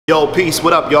Yo, peace,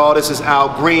 what up, y'all? This is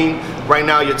Al Green. Right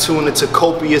now, you're tuned into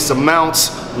Copious amounts,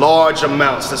 large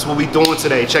amounts. That's what we're doing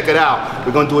today. Check it out.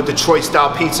 We're gonna do a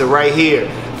Detroit-style pizza right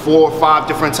here. 4 or 5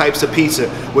 different types of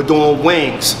pizza. We're doing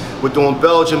wings. We're doing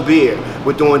Belgian beer.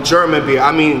 We're doing German beer.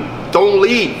 I mean, don't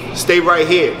leave. Stay right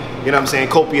here. You know what I'm saying?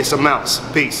 Copious amounts.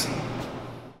 Peace.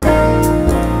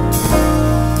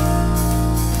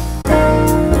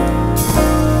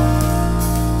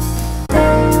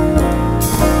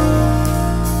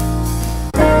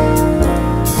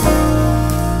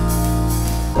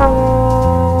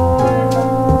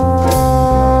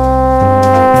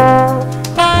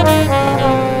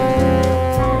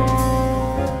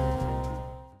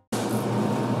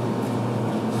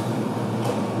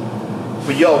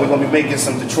 But yo, we're gonna be making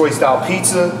some Detroit style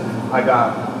pizza. I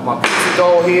got my pizza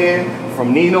dough here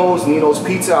from Nino's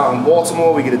Pizza out in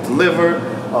Baltimore. We get it delivered.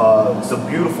 It's a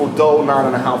beautiful dough,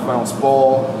 9.5 ounce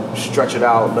ball. Stretch it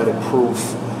out, let it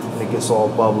proof. It gets all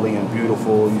bubbly and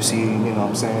beautiful. You see, you know what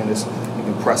I'm saying? You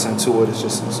can press into it.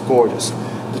 It's gorgeous.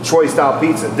 Detroit style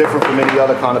pizza, different from any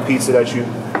other kind of pizza that you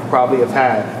probably have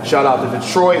had. Shout out to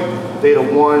Detroit. They the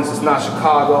ones. It's not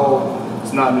Chicago.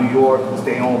 It's not New York. It's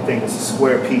their own thing. It's a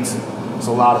square pizza. There's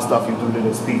a lot of stuff you do to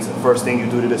this pizza. First thing you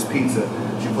do to this pizza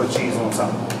is you put cheese on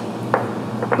top.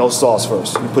 No sauce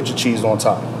first. You put your cheese on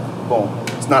top. Boom.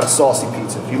 It's not a saucy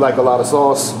pizza. If you like a lot of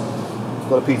sauce,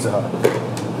 go to Pizza Hut.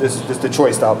 This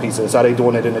Detroit style pizza. That's how they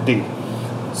doing it in the D.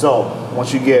 So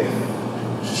once you get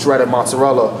shredded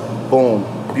mozzarella, boom,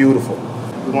 beautiful.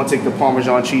 We're gonna take the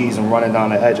Parmesan cheese and run it down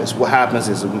the edges. What happens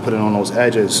is we put it on those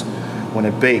edges. When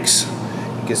it bakes,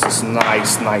 it gets this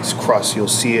nice crust. You'll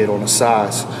see it on the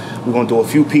sides. We're gonna do a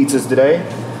few pizzas today.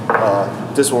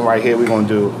 This one right here, we're gonna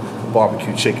do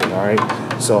barbecue chicken, all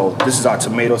right? So this is our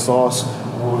tomato sauce.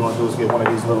 What we're gonna do is get one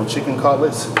of these little chicken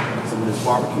cutlets, some of this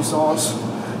barbecue sauce,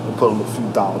 and put a few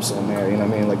dollops on there, you know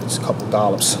what I mean? Like just a couple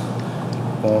dollops.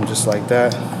 Boom, just like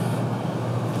that.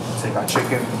 Take our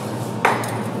chicken,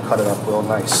 cut it up real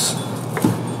nice.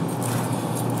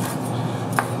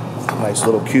 Nice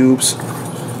little cubes.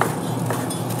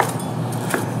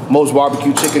 Most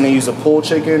barbecue chicken, they use a pulled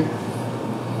chicken.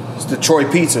 It's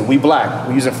Detroit pizza. We black.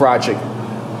 We're using fried chicken.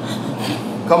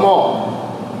 Come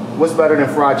on. What's better than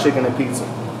fried chicken and pizza?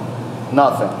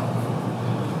 Nothing.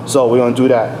 So we're gonna do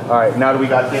that. All right, now that we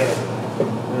got that,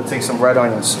 we're gonna take some red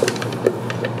onions.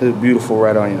 These are beautiful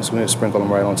red onions. We're gonna sprinkle them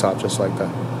right on top, just like that.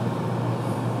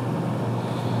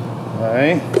 All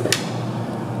right.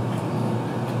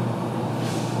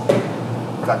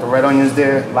 Got the red onions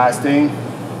there. Last thing.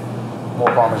 More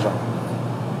Parmesan,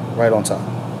 right on top,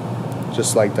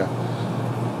 just like that.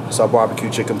 It's our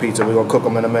barbecue chicken pizza. We're gonna cook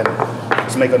them in a minute.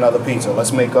 Let's make another pizza.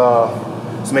 Let's make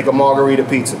a margarita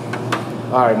pizza.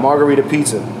 All right, margarita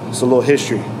pizza. It's a little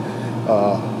history.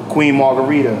 Queen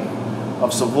Margarita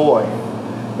of Savoy,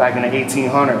 back in the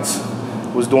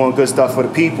 1800s, was doing good stuff for the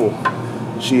people.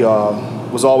 She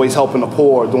was always helping the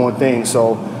poor, doing things.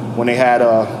 So when they had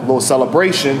a little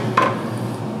celebration,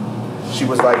 she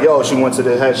was like, yo, she went to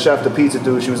the head chef, the pizza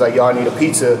dude. She was like, yo, I need a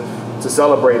pizza to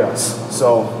celebrate us.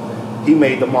 So he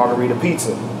made the margarita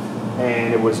pizza.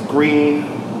 And it was green,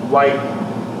 white,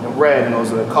 and red, and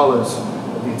those are the colors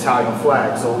of the Italian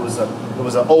flag. So it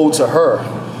was an ode to her.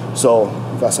 So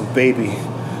we got some baby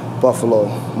buffalo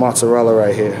mozzarella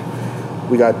right here.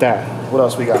 We got that. What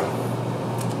else we got?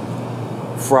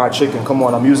 Fried chicken. Come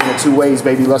on, I'm using it 2 ways,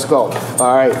 baby. Let's go.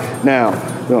 All right, now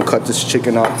we're gonna cut this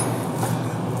chicken up.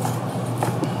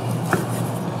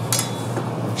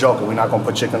 Joking, we're not gonna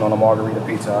put chicken on a margarita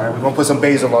pizza, all right? We're gonna put some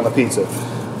basil on the pizza.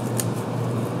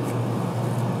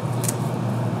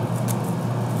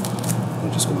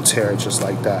 We're just gonna tear it just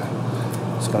like that.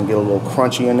 It's gonna get a little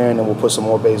crunchy in there, and then we'll put some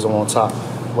more basil on top.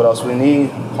 What else we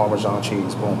need? Parmesan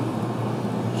cheese, boom.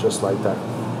 Just like that.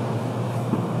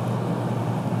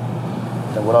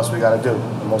 And what else we gotta do?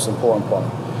 The most important part.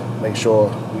 Make sure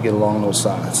we get along those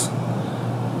sides.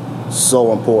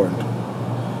 So important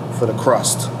for the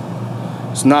crust.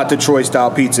 It's not Detroit style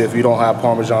pizza if you don't have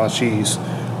Parmesan cheese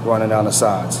running down the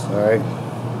sides, all right?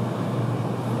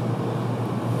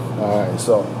 All right,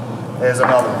 so there's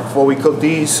another one. Before we cook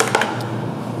these,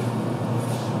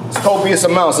 it's copious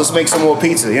amounts. Let's make some more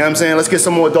pizza, you know what I'm saying? Let's get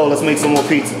some more dough, let's make some more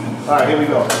pizza. All right, here we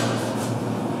go. This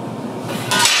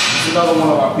is another one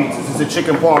of our pizzas. It's a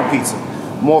chicken parm pizza.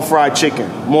 More fried chicken,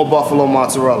 more buffalo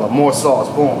mozzarella, more sauce,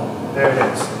 boom. There it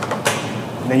is.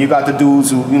 And then you got the dudes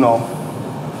who, you know,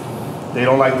 they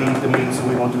don't like to eat the meat, so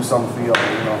we're gonna do something for y'all,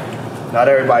 you know. Not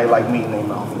everybody like meat in their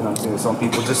mouth, you know what I'm saying? Some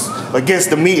people just against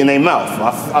the meat in their mouth.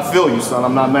 I feel you, son,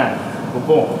 I'm not mad. But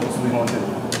boom, that's what we're gonna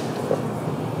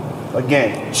do.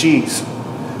 Again, cheese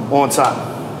on top.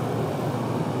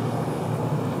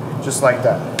 just like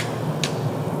that.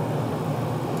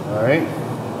 All right.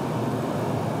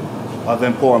 I'll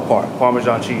then pour in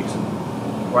Parmesan cheese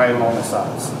right along the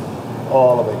sides,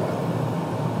 all the way down.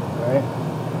 All right.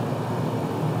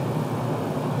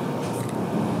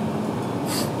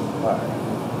 All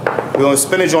right. We're going to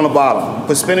spinach on the bottom.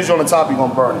 Put spinach on the top, you're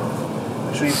going to burn it.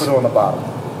 Make sure you put it on the bottom.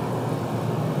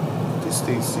 These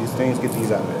things, get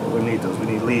these out of there. We need those. We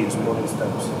need leaves. We don't need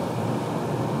stems.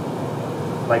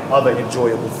 Like other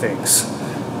enjoyable things.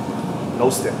 No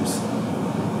stems.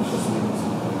 Just leaves.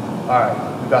 Alright,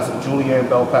 we got some julienne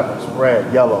bell peppers,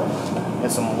 red, yellow,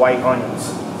 and some white onions,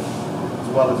 as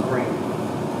well as green.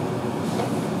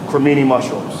 Cremini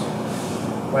mushrooms.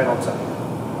 Right on top.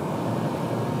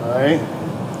 Alright.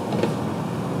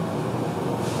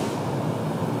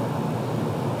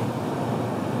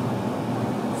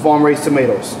 Farm-raised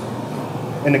tomatoes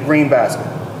in the green basket.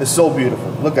 It's so beautiful.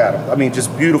 Look at it. I mean,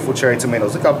 just beautiful cherry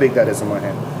tomatoes. Look how big that is in my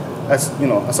hand. That's, you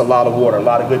know, that's a lot of water, a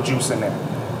lot of good juice in there.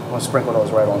 I'm gonna sprinkle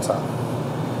those right on top.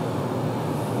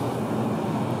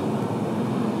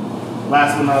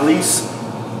 Last but not least,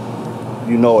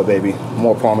 you know it, baby.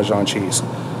 More Parmesan cheese.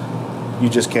 You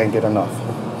just can't get enough.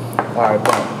 All right,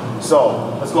 boom.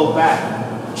 So let's go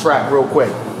back, track real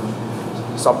quick.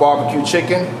 It's our barbecue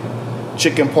chicken,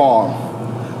 chicken parm,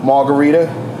 margarita,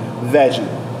 veggie.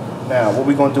 Now, what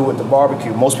we gonna do with the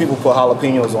barbecue? Most people put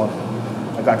jalapenos on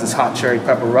it. I got this hot cherry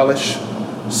pepper relish,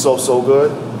 so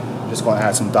good. Just gonna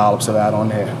add some dollops of that on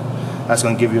there. That's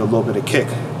gonna give you a little bit of kick.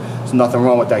 There's nothing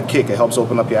wrong with that kick. It helps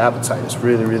open up your appetite. It's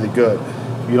really, really good.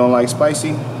 If you don't like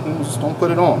spicy, just don't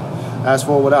put it on. Ask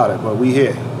for it without it, but we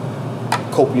here.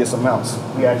 Copious amounts.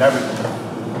 We add everything.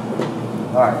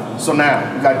 All right, so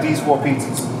now we got these 4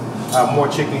 pizzas. I have more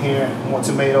chicken here, more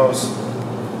tomatoes.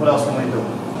 What else can we do?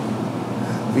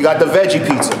 We got the veggie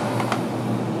pizza.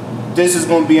 This is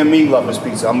gonna be a meat lover's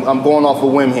pizza. I'm going off a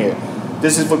whim here.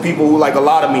 This is for people who like a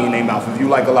lot of meat in their mouth. If you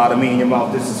like a lot of meat in your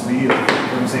mouth, this is for you. You know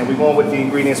what I'm saying? We're going with the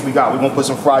ingredients we got. We're gonna put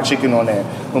some fried chicken on there.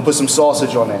 We're gonna put some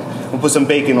sausage on there. We're gonna put some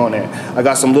bacon on there. I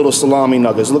got some little salami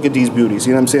nuggets. Look at these beauties.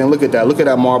 You know what I'm saying? Look at that. Look at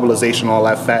that marbleization, all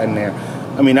that fat in there.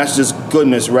 I mean, that's just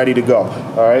goodness ready to go.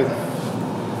 All right?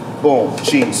 Boom,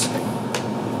 cheese.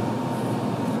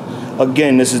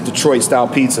 Again, this is Detroit style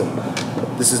pizza.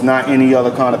 This is not any other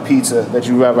kind of pizza that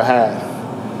you've ever had.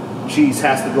 Cheese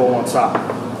has to go on top.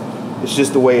 It's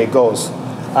just the way it goes.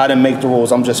 I didn't make the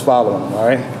rules, I'm just following them, all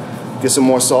right? Get some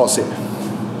more sauce here.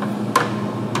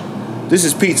 This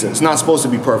is pizza, it's not supposed to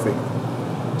be perfect.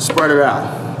 Spread it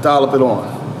out, dollop it on.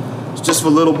 It's just for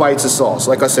little bites of sauce.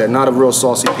 Like I said, not a real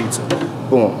saucy pizza.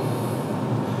 Boom.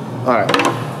 All right,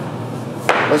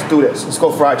 let's do this. Let's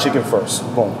go fried chicken first.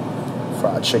 Boom,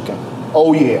 fried chicken.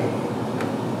 Oh yeah.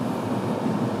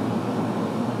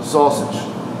 Sausage.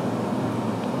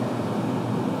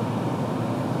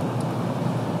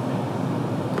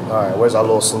 All right, where's our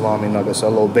little salami nuggets, our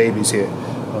little babies here?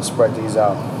 I'm gonna spread these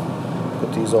out.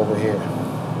 Put these over here.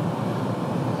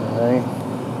 All right.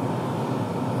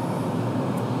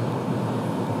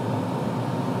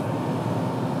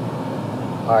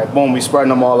 All right, boom, we spreading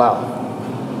them all out.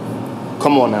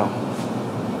 Come on now.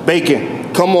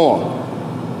 Bacon, come on.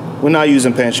 We're not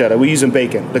using pancetta, we're using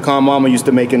bacon. The kind mama used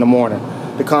to make in the morning.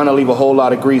 The kind that leave a whole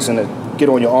lot of grease in it. Get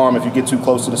on your arm if you get too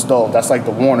close to the stove. That's like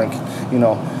the warning, you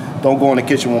know. Don't go in the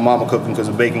kitchen when mama cooking because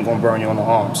the bacon gonna burn you on the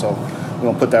arm. So we're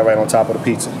gonna put that right on top of the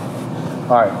pizza.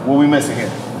 All right, what are we missing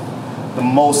here? The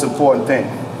most important thing,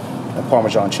 that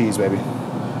Parmesan cheese, baby.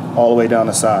 All the way down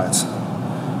the sides.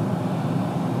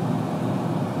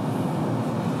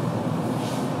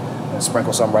 And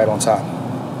sprinkle some right on top.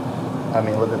 I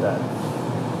mean, look at that.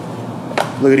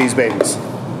 Look at these babies.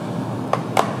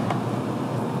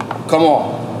 Come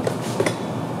on.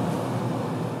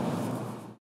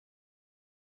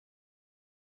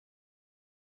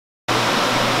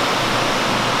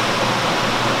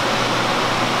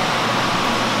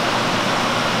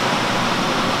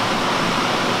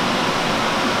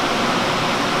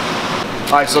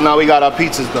 All right, so now we got our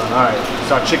pizzas done. All right,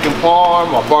 it's our chicken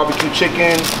parm, our barbecue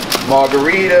chicken,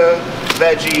 margarita,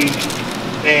 veggie,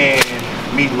 and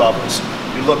meat lovers.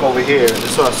 You look over here,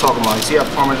 this is what I was talking about. You see that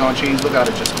Parmesan cheese? Look at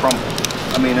it just crumble.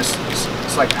 I mean, it's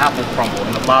like apple crumble.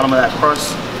 And the bottom of that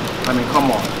crust, I mean, come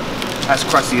on. That's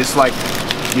crusty. It's like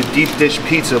your deep dish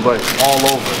pizza, but all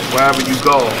over. Wherever you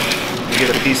go, you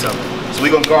get a piece of it. So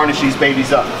we're gonna garnish these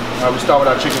babies up. All right, we start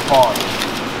with our chicken parm.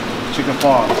 Chicken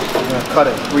parm, we're gonna cut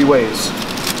it 3 ways.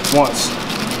 Once,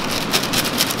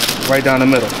 right down the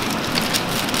middle.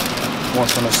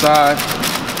 Once on the side,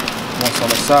 once on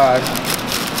the side.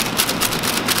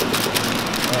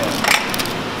 And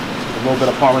a little bit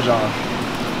of Parmesan.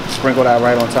 Sprinkle that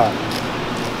right on top.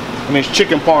 I mean, it's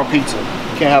chicken parm pizza.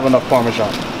 You can't have enough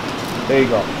Parmesan. There you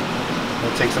go.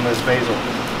 We'll take some of this basil.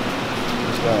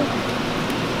 Just gonna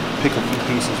pick a few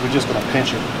pieces. We're just gonna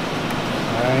pinch it.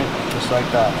 Alright, just like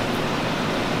that.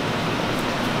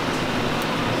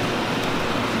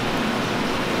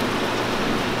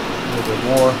 A little bit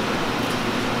more.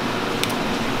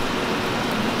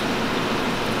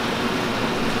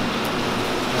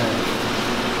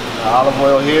 Olive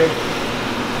oil here.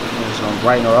 I'm just gonna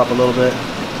brighten her up a little bit.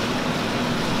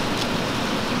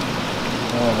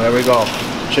 Oh, there we go.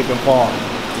 Chicken parm.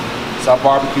 It's our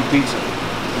barbecue pizza.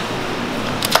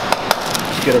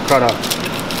 Let's get her cut up.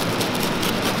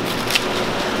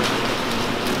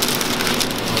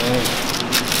 Right.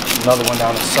 Another one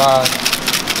down the side.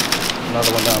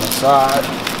 Another one down the side.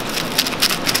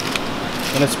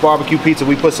 And it's barbecue pizza.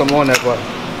 We put some on there, but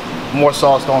more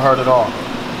sauce don't hurt at all.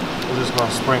 We're just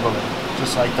gonna sprinkle it,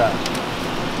 just like that.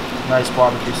 Nice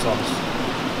barbecue sauce.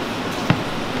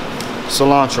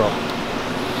 Cilantro.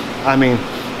 I mean,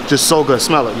 just so good.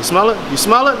 Smell it. You smell it? You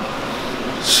smell it?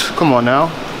 Come on now.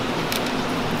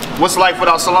 What's life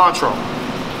without cilantro?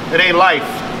 It ain't life.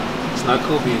 It's not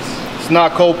copious. It's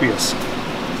not copious.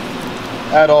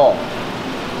 At all.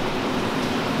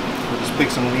 We'll just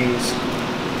pick some of these.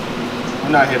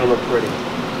 We're not here to look pretty.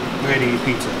 We're here to eat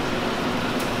pizza.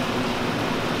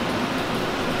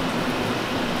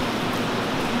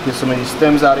 Get some of these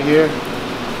stems out of here.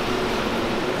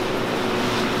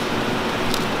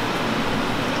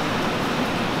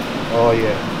 Oh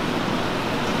yeah.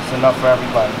 It's enough for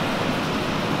everybody.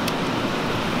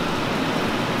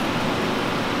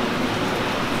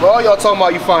 For all y'all talking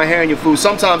about you find hair in your food,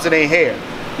 sometimes it ain't hair.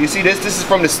 You see this? This is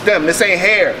from the stem. This ain't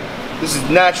hair. This is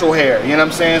natural hair. You know what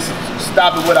I'm saying? So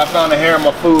stop it with I found the hair in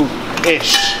my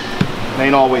food-ish. It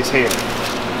ain't always hair.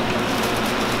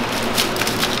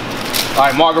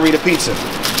 Alright, margarita pizza.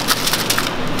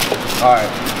 Alright.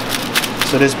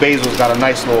 So this basil's got a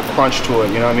nice little crunch to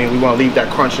it, you know what I mean? We want to leave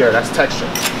that crunch there, that's texture.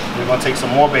 We're going to take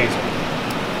some more basil.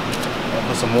 And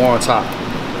put some more on top.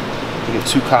 We get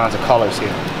two kinds of colors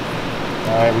here.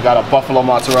 Alright, we got a buffalo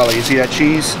mozzarella. You see that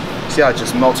cheese? See how it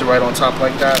just melted right on top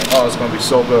like that? Oh, it's going to be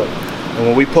so good. And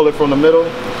when we pull it from the middle,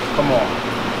 come on.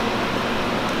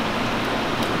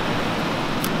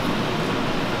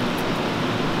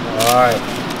 Alright.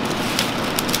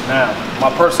 Now, my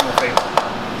personal favorite,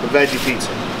 the veggie pizza.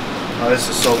 Oh, this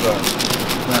is so good.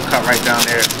 I'm gonna cut right down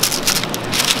there.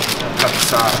 Cut the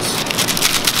size.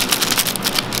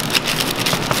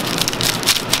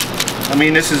 I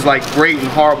mean, this is like great and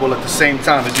horrible at the same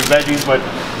time. It's your veggies, but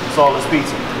it's all this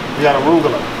pizza. We got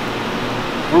arugula.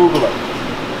 Arugula.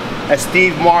 As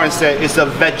Steve Martin said, it's a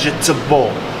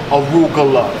vegetable.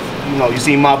 Arugula. You know, you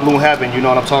see My Blue Heaven, you know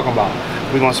what I'm talking about.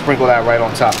 We're gonna sprinkle that right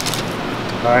on top.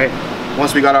 All right.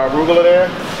 Once we got our arugula there,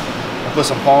 we'll put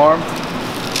some parm.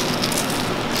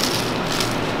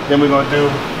 Then we're gonna do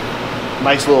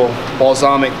nice little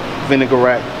balsamic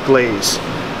vinaigrette glaze.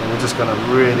 And we're just gonna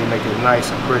really make it nice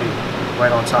and pretty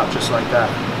right on top, just like that.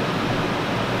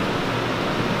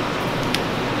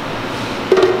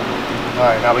 All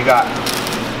right, now we got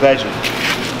veggie.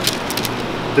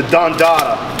 The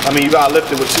dondada. I mean, you gotta lift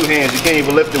it with two hands. You can't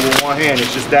even lift it with one hand.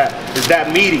 It's just that, it's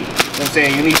that meaty. You know what I'm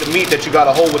saying? You need the meat that you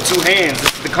gotta hold with two hands.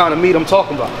 This is the kind of meat I'm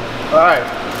talking about. All right.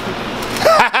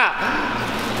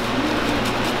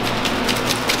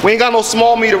 We ain't got no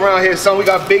small meat around here, son. We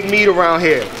got big meat around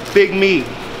here. Big meat.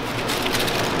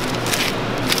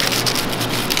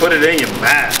 Put it in your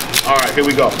mouth. All right, here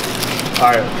we go.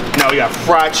 All right, now we got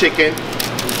fried chicken.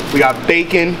 We got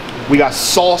bacon. We got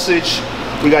sausage.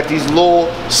 We got these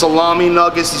little salami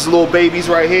nuggets, these little babies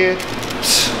right here.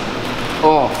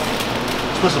 Oh,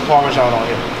 let's put some Parmesan on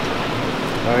here.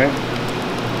 All right,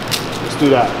 let's do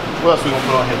that. What else we gonna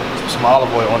put on here? Let's put some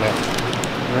olive oil on there.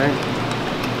 All right,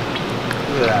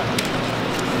 look at that.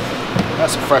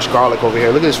 That's some fresh garlic over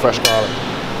here. Look at this fresh garlic.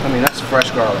 I mean, that's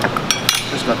fresh garlic.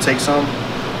 We're just gonna take some.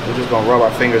 We're just gonna rub our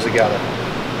fingers together.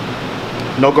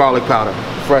 No garlic powder,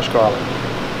 fresh garlic.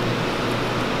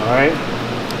 All right.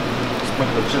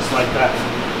 Sprinkle it just like that.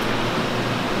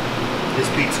 This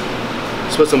pizza.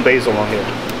 Let's put some basil on here.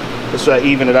 Let's try to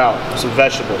even it out. Some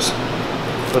vegetables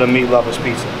for the meat lovers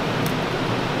pizza.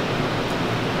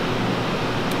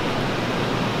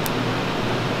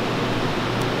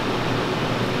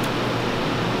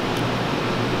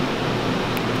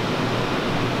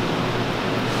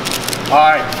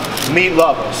 Alright, meat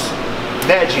lovers,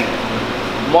 veggie,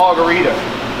 margarita,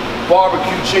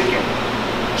 barbecue chicken,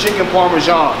 chicken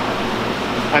parmesan.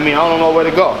 I mean, I don't know where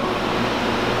to go.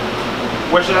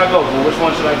 Where should I go? Which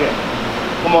one should I get?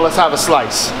 Come on, let's have a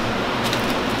slice.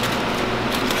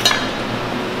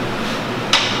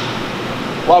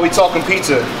 while we talking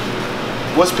pizza,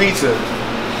 what's pizza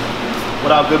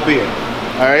without good beer?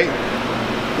 All right.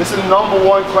 This is the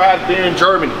 #1 craft beer in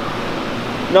Germany.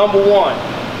 #1.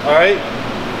 All right.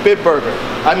 Bitburger.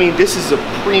 I mean, this is a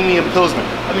premium Pilsner.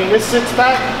 I mean, this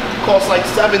 6-pack costs like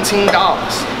 $17.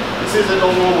 This isn't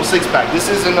no normal 6-pack. This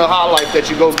isn't a High Life that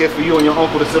you go get for you and your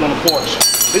uncle to sit on the porch.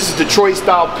 This is Detroit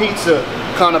style pizza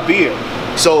kind of beer.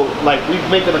 So like we're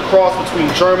making a cross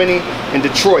between Germany and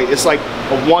Detroit. It's like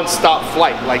a one-stop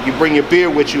flight. Like you bring your beer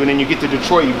with you and then you get to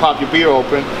Detroit, you pop your beer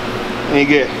open and you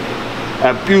get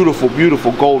that beautiful,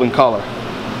 beautiful golden color.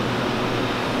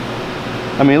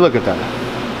 I mean, look at that.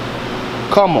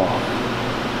 Come on.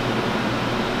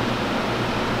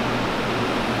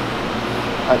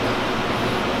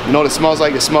 You know what it smells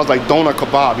like? It smells like doner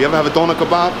kebab. You ever have a doner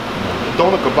kebab?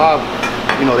 Doner kebab,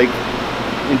 you know, they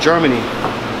in Germany,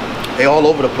 they all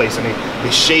over the place and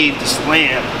they shave this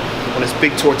lamb on this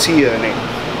big tortilla and they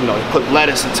put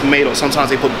lettuce and tomatoes. Sometimes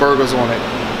they put burgers on it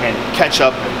and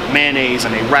ketchup and mayonnaise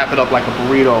and they wrap it up like a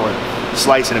burrito and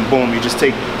slice it and boom, you just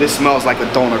take, this smells like a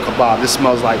doner kebab. This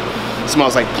smells like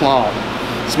plum.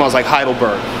 It smells like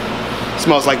Heidelberg. It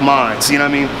smells like Mainz, you know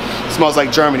what I mean? It smells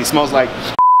like Germany. It smells like,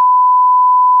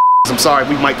 I'm sorry,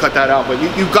 we might cut that out, but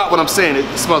you got what I'm saying. It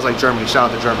smells like Germany. Shout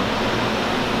out to Germany.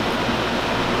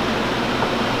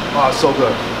 Oh, it's so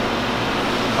good.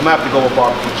 I'm gonna have to go with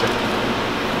barbecue chicken.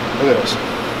 Look at this.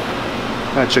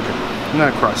 That chicken.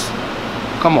 That crust.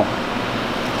 Come on.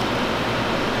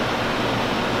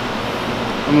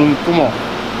 I mean, come on.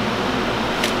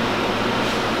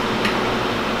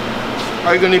 How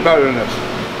are you gonna eat better than this?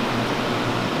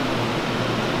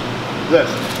 This.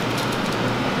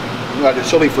 You got the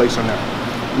chili flakes in there.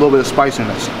 A little bit of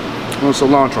spiciness. A little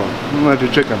cilantro. You got the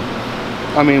chicken.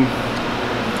 I mean,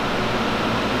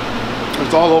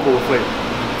 it's all over with flavor.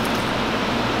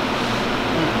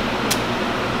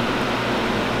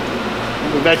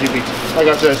 The veggie pizza. Like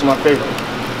I said, it's my favorite.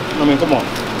 I mean, come on.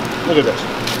 Look at this.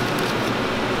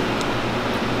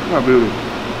 What beauty.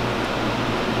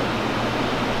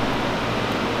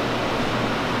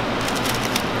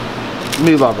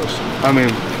 Meat lovers. I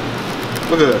mean,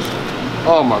 look at this.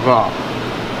 Oh my God.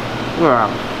 Look at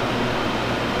that.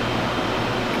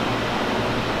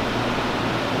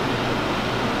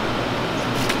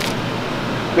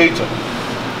 Pizza.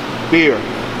 Beer.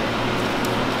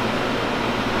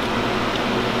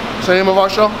 What's the name of our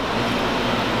show?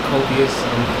 Copious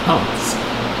amounts.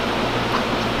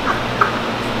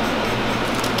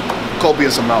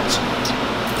 Copious amounts.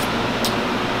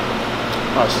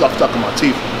 Stuff stuck in my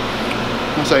teeth.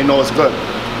 I'm saying, no, it's good.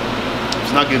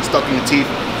 It's not getting stuck in your teeth.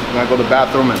 You gotta go to the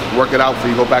bathroom and work it out before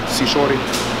you go back to see Shorty.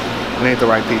 It ain't the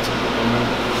right pizza.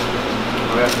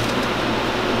 Okay.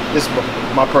 This is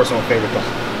my personal favorite though.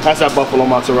 That's that buffalo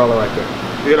mozzarella right there.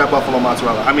 You hear that buffalo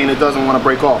mozzarella? I mean, it doesn't want to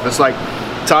break off. It's like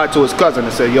tied to his cousin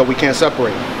and said, yo, we can't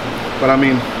separate. But I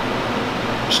mean,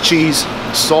 it's cheese,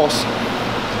 sauce,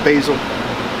 basil.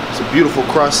 It's a beautiful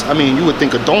crust. I mean, you would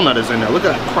think a donut is in there. Look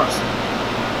at that crust.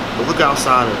 But look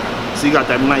outside of it. So you got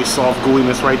that nice soft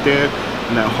gooiness right there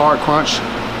and that hard crunch.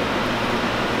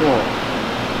 Oh.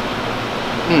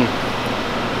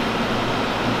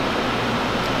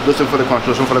 Listen for the crunch,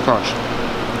 listen for the crunch.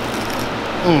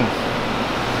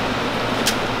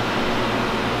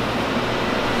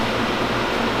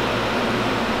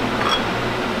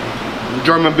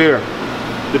 German beer,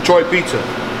 Detroit pizza.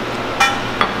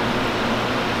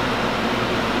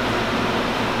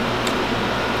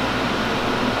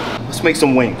 Let's make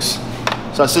some wings.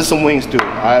 So I sent some wings through.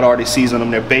 I had already seasoned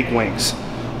them. They're baked wings.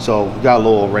 So we got a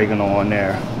little oregano on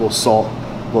there, a little salt,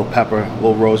 a little pepper, a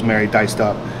little rosemary diced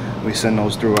up. We send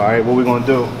those through. All right, what we're gonna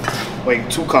do? Wait,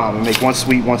 2 calm and make 1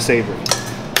 sweet, 1 savory.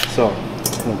 So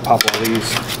I'm gonna pop all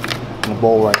these in a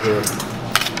bowl right here.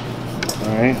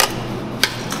 All right.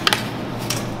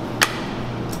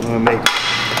 I'm gonna make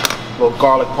a little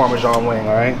garlic Parmesan wing.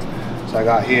 All right. So I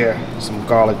got here some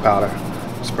garlic powder.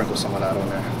 Sprinkle some of that on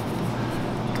there.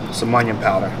 Some onion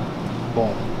powder.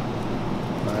 Boom.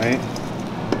 All right.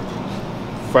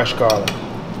 Fresh garlic.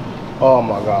 Oh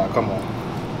my God, come on.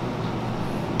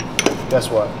 Guess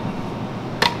what?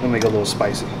 Let me make it a little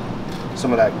spicy.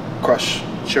 Some of that crushed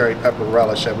cherry pepper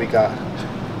relish that we got.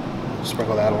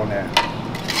 Sprinkle that on there.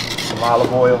 Some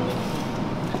olive oil.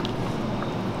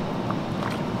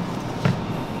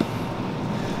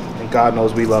 And God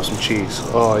knows we love some cheese.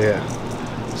 Oh yeah.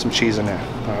 Some cheese in there.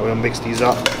 All right, we're gonna mix these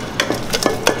up.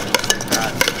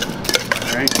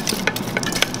 All right.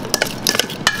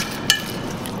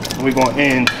 And we're gonna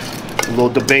end a little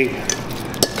debate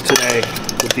today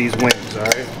with these wings, all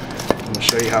right? I'm gonna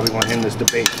show you how we're gonna end this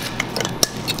debate.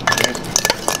 All right?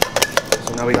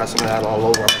 So Now we got some of that all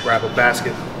over. I'm gonna grab a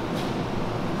basket.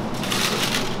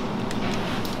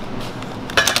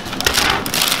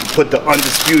 Put the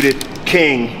undisputed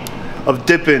king of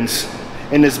dippings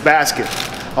in this basket.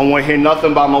 I don't want to hear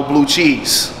nothing about no blue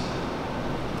cheese.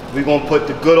 We're gonna put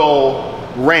the good old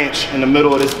ranch in the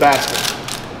middle of this basket.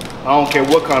 I don't care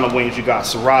what kind of wings you got.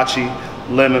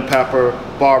 Sriracha, lemon pepper,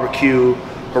 barbecue,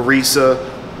 harissa,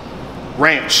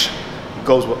 ranch. It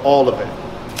goes with all of it.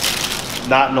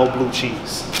 Not no blue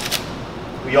cheese.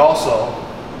 We also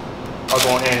are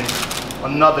going in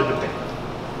another debate.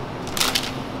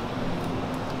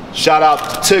 Shout out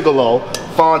to Tigolo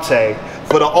Fonte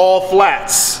for the all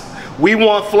flats. We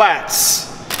want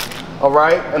flats. All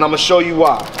right, and I'm gonna show you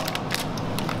why.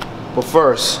 But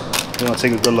first, we're gonna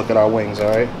take a good look at our wings, all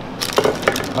right?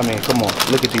 I mean, come on,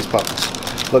 look at these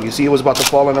puppies. Look, you see it was about to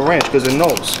fall in the ranch because it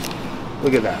knows.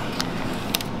 Look at that.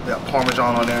 We got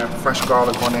Parmesan on there, fresh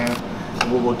garlic on there.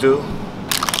 And what we'll do,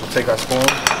 we'll take our spoon.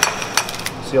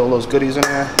 See all those goodies in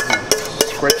there?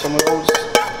 Scrape some of those.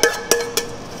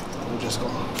 We're just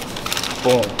gonna,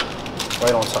 boom,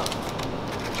 right on top.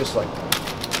 Just like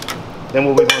that. Then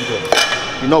what we're gonna do,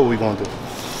 you know what we're gonna do.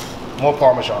 More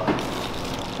Parmesan.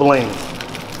 Bling.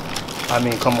 I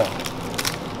mean, come on.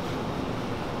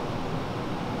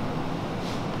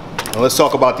 Now let's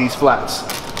talk about these flats.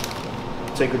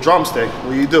 Take a drumstick,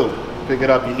 what do? Pick it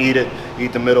up, you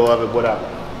eat the middle of it, whatever.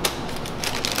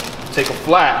 Take a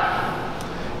flat,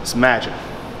 it's magic.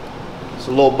 It's a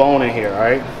little bone in here, all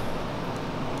right?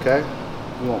 Okay,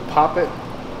 we won't pop it.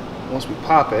 Once we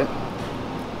pop it,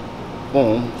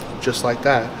 boom, just like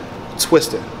that,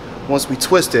 twist it. Once we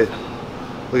twist it,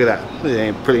 look at that, it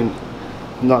ain't pretty,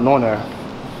 nothing on there.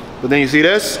 But then you see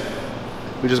this?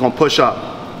 We're just gonna push up.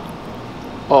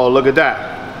 Oh, look at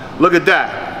that, look at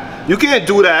that. You can't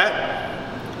do that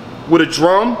with a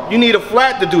drum. You need a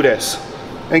flat to do this.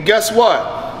 And guess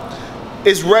what?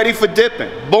 It's ready for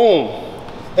dipping. Boom,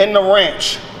 in the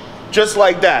ranch, just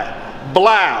like that.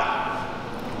 Blow.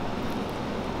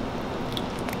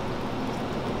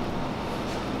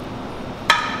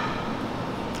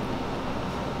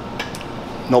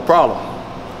 No problem.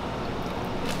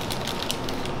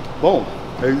 Boom,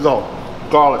 there you go.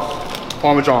 Garlic,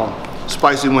 Parmesan,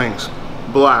 spicy wings,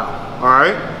 blow, all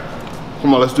right?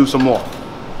 Come on, let's do some more.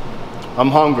 I'm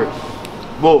hungry.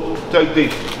 Boom, take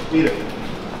these, eat it.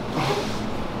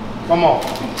 Come on.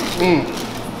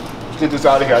 Let's get this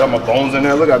out of here. I got my bones in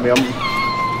there, look at me.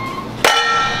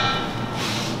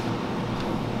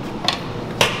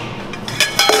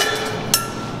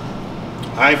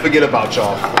 I ain't forget about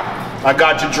y'all. I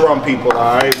got your drum people,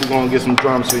 all right? We're gonna get some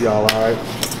drums for y'all, all right?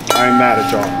 I ain't mad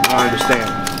at y'all, I understand.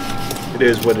 It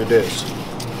is what it is.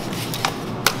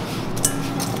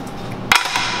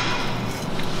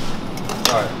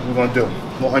 All right, what we're gonna do,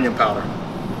 more onion powder.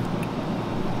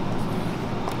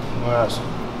 What else?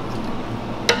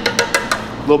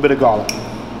 A little bit of garlic,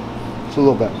 just a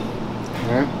little bit,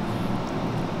 all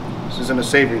right? This isn't a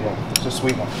savory one, it's a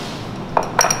sweet one.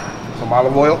 Some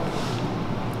olive oil,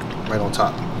 right on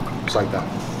top, just like that.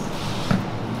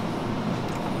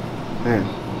 Man,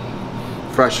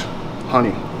 fresh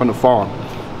honey from the farm,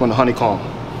 from the honeycomb.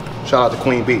 Shout out to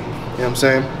Queen Bee, you know what I'm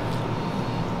saying?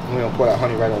 We're gonna pour that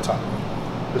honey right on top,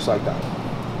 just like that.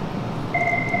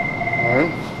 All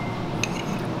right.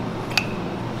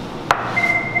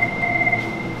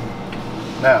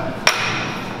 Now,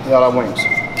 we got our wings.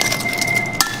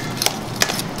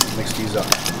 Mix these up,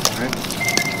 all right?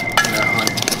 And that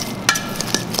honey,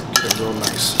 get it real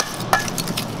nice.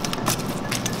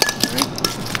 All right?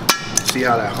 See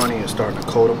how that honey is starting to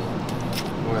coat them?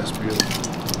 Oh, that's beautiful.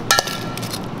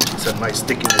 It's a nice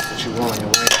stickiness that you want on your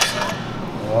wings.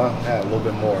 Well, add a little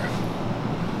bit more,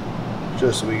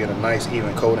 just so we get a nice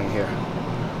even coating here.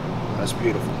 That's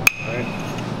beautiful, all right?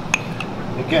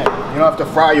 Again, you don't have to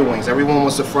fry your wings. Everyone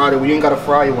wants to fry them. You ain't got to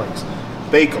fry your wings.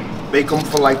 Bake them. Bake them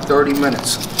for like 30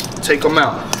 minutes. Take them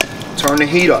out. Turn the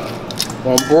heat up.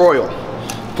 On broil.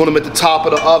 Put them at the top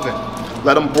of the oven.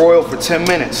 Let them broil for 10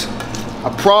 minutes.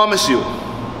 I promise you,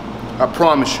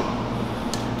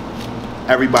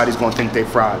 everybody's going to think they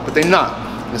fried, but they're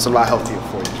not. It's a lot healthier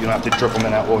for you. You don't have to drip them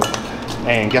in that oil.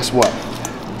 And guess what?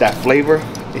 That flavor,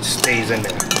 it stays in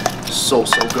there. So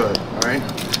good, all right?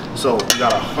 So we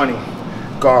got our honey,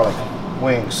 garlic,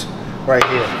 wings right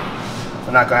here.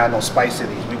 We're not gonna add no spice to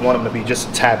these. We want them to be just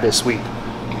a tad bit sweet.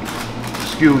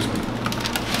 Excuse me.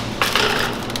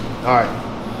 All right.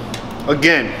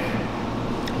 Again,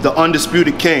 the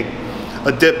undisputed king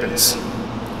of dippings.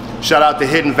 Shout out to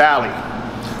Hidden Valley.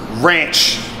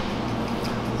 Ranch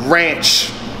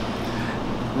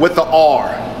with the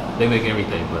R. They make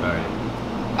everything, but all right.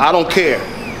 I don't care.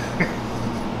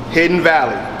 Hidden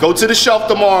Valley. Go to the shelf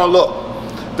tomorrow and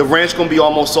look. The ranch gonna be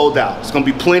almost sold out. There's gonna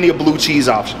be plenty of blue cheese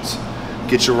options.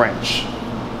 Get your ranch.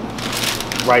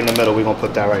 Right in the middle, we're gonna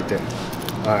put that right there.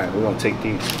 All right, we're gonna take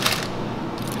these.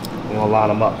 We're gonna line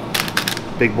them up.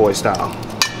 Big boy style.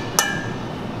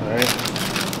 All right,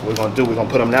 what we're gonna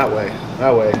put them that way.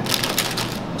 That way,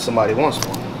 if somebody wants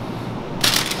one,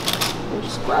 we'll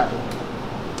just grab it.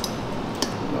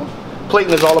 You know?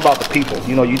 Plating is all about the people.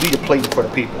 You know, you do your plating for the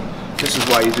people. This is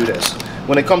why you do this.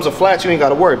 When it comes to flats, you ain't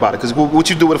gotta worry about it, because what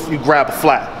you do if you grab a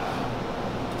flat?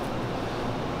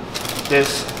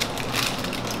 This,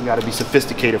 you gotta be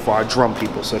sophisticated for our drum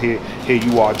people. So here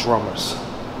you are, drummers.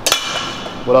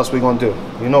 What else we gonna do?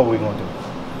 You know what we gonna do.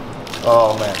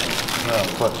 Oh man,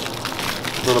 put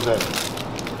a little bit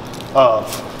of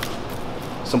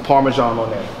some Parmesan on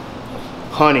there.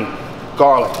 Honey,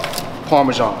 garlic,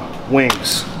 Parmesan,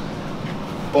 wings.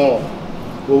 Boom.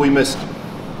 What we missing?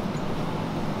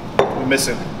 We're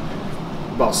missing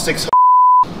about 6.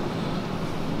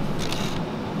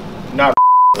 Not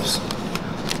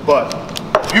but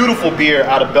beautiful beer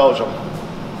out of Belgium.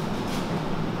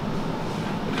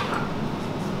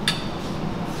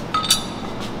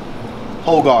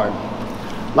 Hogard.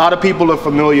 A lot of people are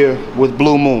familiar with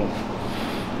Blue Moon.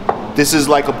 This is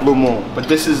like a Blue Moon, but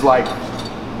this is like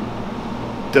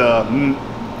the,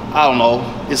 I don't know,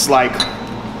 it's like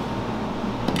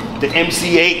the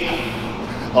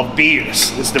MC8 of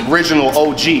beers. It's the original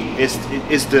OG.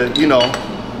 It's the, you know,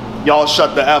 y'all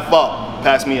shut the F up.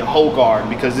 Pass me a Hogard,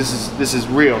 because this is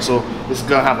real. So it's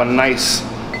gonna have a nice,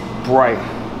 bright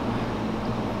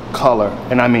color.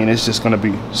 And I mean, it's just gonna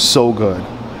be so good.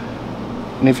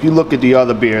 And if you look at the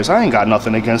other beers, I ain't got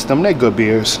nothing against them. They're good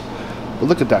beers. But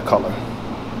look at that color.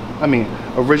 I mean,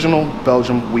 original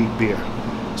Belgium wheat beer.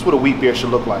 That's what a wheat beer should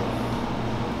look like.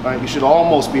 Right? You should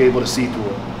almost be able to see through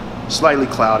it. Slightly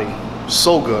cloudy.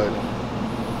 So good.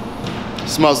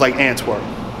 Smells like Antwerp.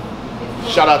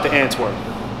 Shout out to Antwerp.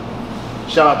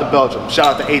 Shout out to Belgium.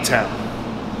 Shout out to A-Town.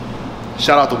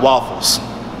 Shout out to Waffles.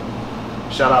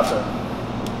 Shout out to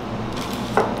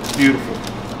beautiful,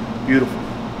 beautiful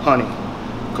honey,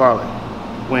 garlic,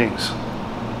 wings.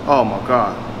 Oh my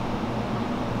God.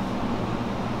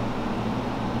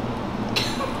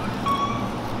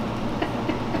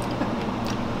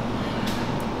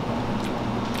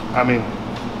 I mean,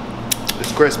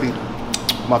 it's crispy.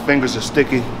 My fingers are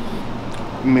sticky.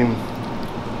 I mean,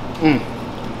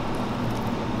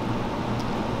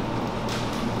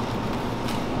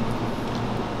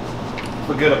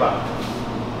 Forget about it.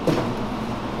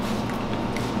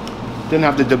 Didn't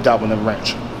have to dip that one in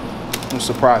ranch. It was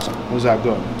surprising. It was that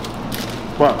good.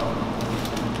 But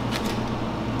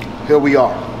here we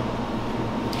are.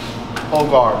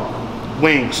 Hogard,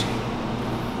 wings.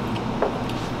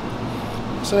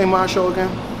 What's the name of our show again?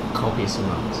 Copious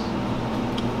amounts.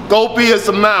 Copious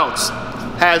amounts.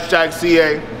 Hashtag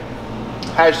CA.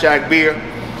 Hashtag beer,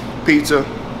 pizza,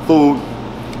 food.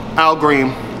 Al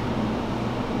Green.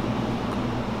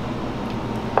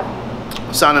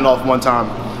 Signing off one time.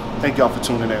 Thank y'all for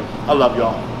tuning in. I love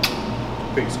y'all.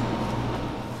 Peace.